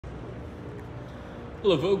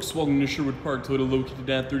Hello folks, welcome to Sherwood Park Toyota, located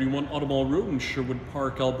at 31 Automall Road in Sherwood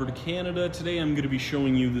Park, Alberta, Canada. Today I'm going to be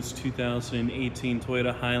showing you this 2018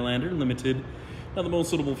 Toyota Highlander Limited. Now the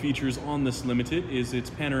most notable features on this Limited is its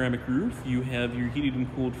panoramic roof. You have your heated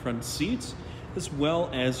and cooled front seats, as well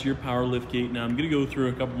as your power lift gate. Now I'm going to go through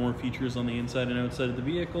a couple more features on the inside and outside of the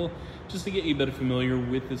vehicle, just to get you better familiar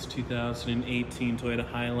with this 2018 Toyota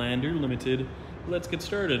Highlander Limited. Let's get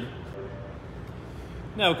started.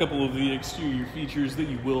 Now, a couple of the exterior features that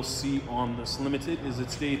you will see on this Limited is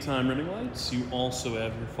its daytime running lights. You also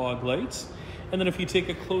have your fog lights. And then if you take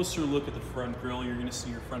a closer look at the front grille, you're going to see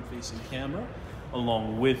your front-facing camera,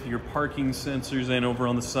 along with your parking sensors. And over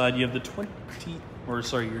on the side, you have the your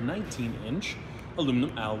 19-inch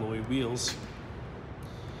aluminum alloy wheels.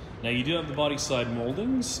 Now, you do have the body side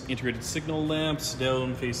moldings, integrated signal lamps,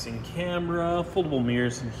 down-facing camera, foldable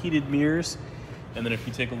mirrors, and heated mirrors. And then if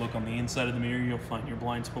you take a look on the inside of the mirror, you'll find your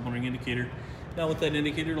blind spot warning indicator. Now with that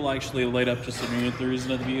indicator, it'll actually light up just so that there is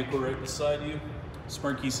another vehicle right beside you.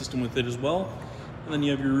 Smart key system with it as well. And then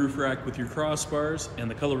you have your roof rack with your crossbars,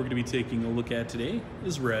 and the color we're going to be taking a look at today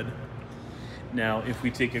is red. Now if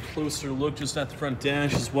we take a closer look just at the front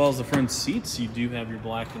dash as well as the front seats, you do have your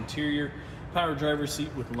black interior, power driver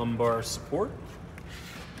seat with lumbar support,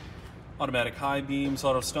 automatic high beams,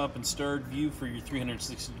 auto stop and start view for your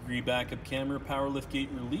 360-degree backup camera, power lift gate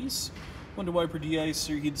release, window wiper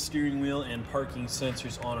de-icer, heated steering wheel, and parking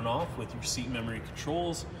sensors on and off with your seat memory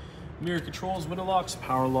controls, mirror controls, window locks,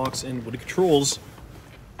 power locks, and window controls.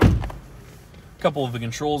 A couple of the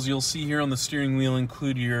controls you'll see here on the steering wheel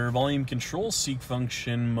include your volume control, seek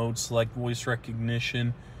function, mode select, voice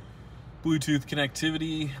recognition, Bluetooth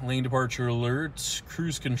connectivity, lane departure alerts,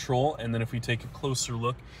 cruise control, and then if we take a closer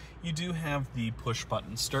look, you do have the push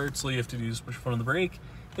button start. So all you have to do is push button on the brake,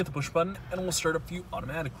 hit the push button, and it will start up for you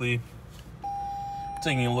automatically.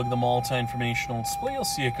 Taking a look at the multi-informational display, you'll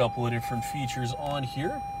see a couple of different features on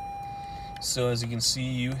here. So as you can see,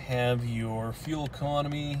 you have your fuel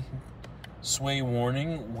economy, sway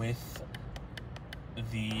warning with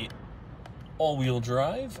the all-wheel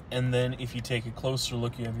drive, and then if you take a closer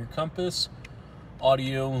look, you have your compass,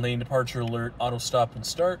 audio, lane departure alert, auto stop and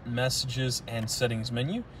start, messages, and settings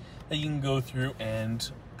menu that you can go through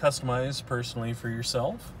and customize personally for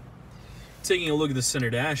yourself. Taking a look at the center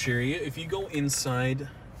dash area, if you go inside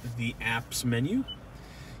the apps menu,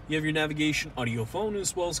 you have your navigation, audio, phone,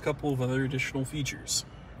 as well as a couple of other additional features.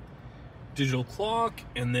 Digital clock,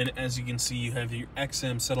 and then as you can see, you have your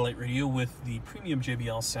XM satellite radio with the premium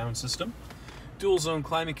JBL sound system. Dual zone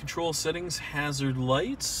climate control settings, hazard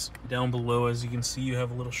lights. Down below, as you can see, you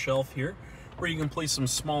have a little shelf here where you can place some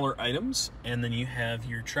smaller items, and then you have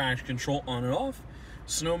your traction control on and off,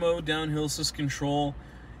 snow mode, downhill assist control,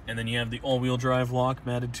 and then you have the all-wheel drive lock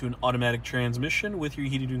matted to an automatic transmission with your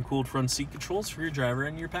heated and cooled front seat controls for your driver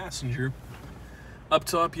and your passenger. Up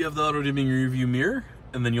top, you have the auto-dimming rear view mirror,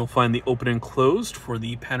 and then you'll find the open and closed for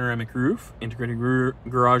the panoramic roof, integrated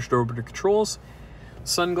garage door opener controls,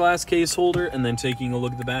 sunglass case holder, and then taking a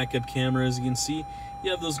look at the backup camera, as you can see, you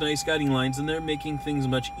have those nice guiding lines in there, making things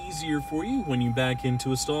much easier for you when you back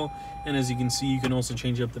into a stall. And as you can see, you can also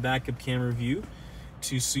change up the backup camera view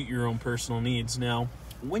to suit your own personal needs. Now,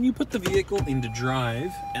 when you put the vehicle into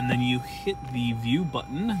drive and then you hit the view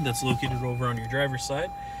button that's located over on your driver's side,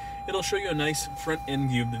 it'll show you a nice front end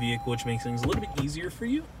view of the vehicle, which makes things a little bit easier for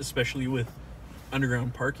you, especially with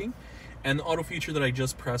underground parking. And the auto feature that I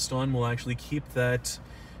just pressed on will actually keep that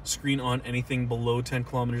screen on anything below 10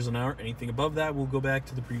 kilometers an hour. Anything above that will go back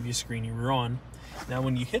to the previous screen you were on. Now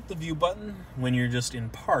when you hit the view button, when you're just in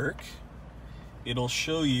park, it'll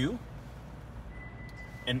show you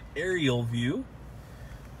an aerial view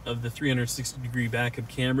of the 360-degree backup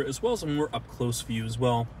camera, as well as a more up-close view as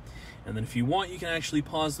well. And then if you want, you can actually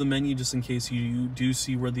pause the menu just in case you do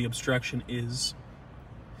see where the obstruction is.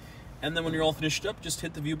 And then when you're all finished up, just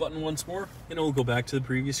hit the view button once more, and it will go back to the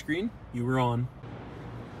previous screen you were on.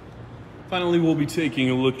 Finally, we'll be taking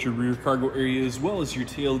a look at your rear cargo area as well as your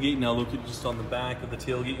tailgate. Now located just on the back of the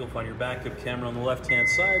tailgate, you'll find your backup camera on the left-hand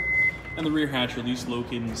side, and the rear hatch release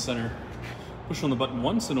located in the center. Push on the button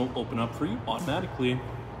once, and it'll open up for you automatically.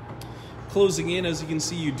 Closing in, as you can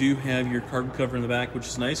see, you do have your cargo cover in the back, which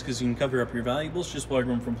is nice because you can cover up your valuables just while you're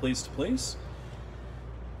going from place to place.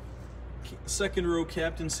 Second row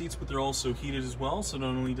captain seats, but they're also heated as well, so not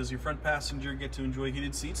only does your front passenger get to enjoy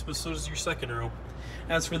heated seats, but so does your second row.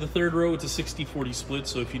 As for the third row, it's a 60-40 split,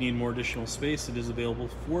 so if you need more additional space, it is available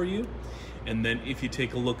for you. And then if you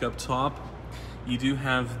take a look up top, you do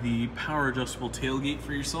have the power adjustable tailgate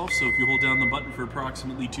for yourself, so if you hold down the button for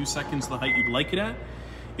approximately 2 seconds the height you'd like it at,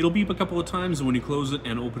 It'll beep a couple of times, and when you close it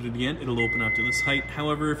and open it again, it'll open up to this height.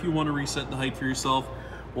 However, if you want to reset the height for yourself,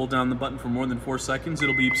 hold down the button for more than 4 seconds.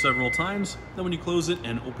 It'll beep several times. Then when you close it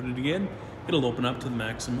and open it again, it'll open up to the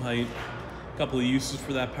maximum height. A couple of uses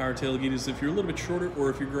for that power tailgate is if you're a little bit shorter or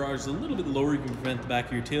if your garage is a little bit lower, you can prevent the back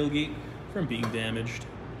of your tailgate from being damaged.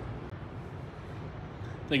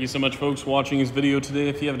 Thank you so much, folks, for watching this video today.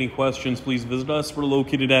 If you have any questions, please visit us. We're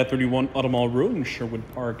located at 31 Automall Road in Sherwood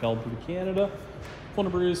Park, Alberta, Canada. Phone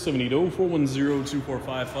number is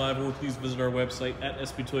 780-410-2455, or please visit our website at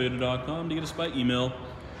sptoyota.com to get us by email.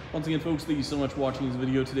 Once again, folks, thank you so much for watching this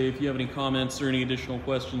video today. If you have any comments or any additional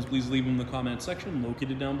questions, please leave them in the comment section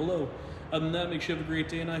located down below. Other than that, make sure you have a great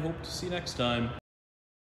day, and I hope to see you next time.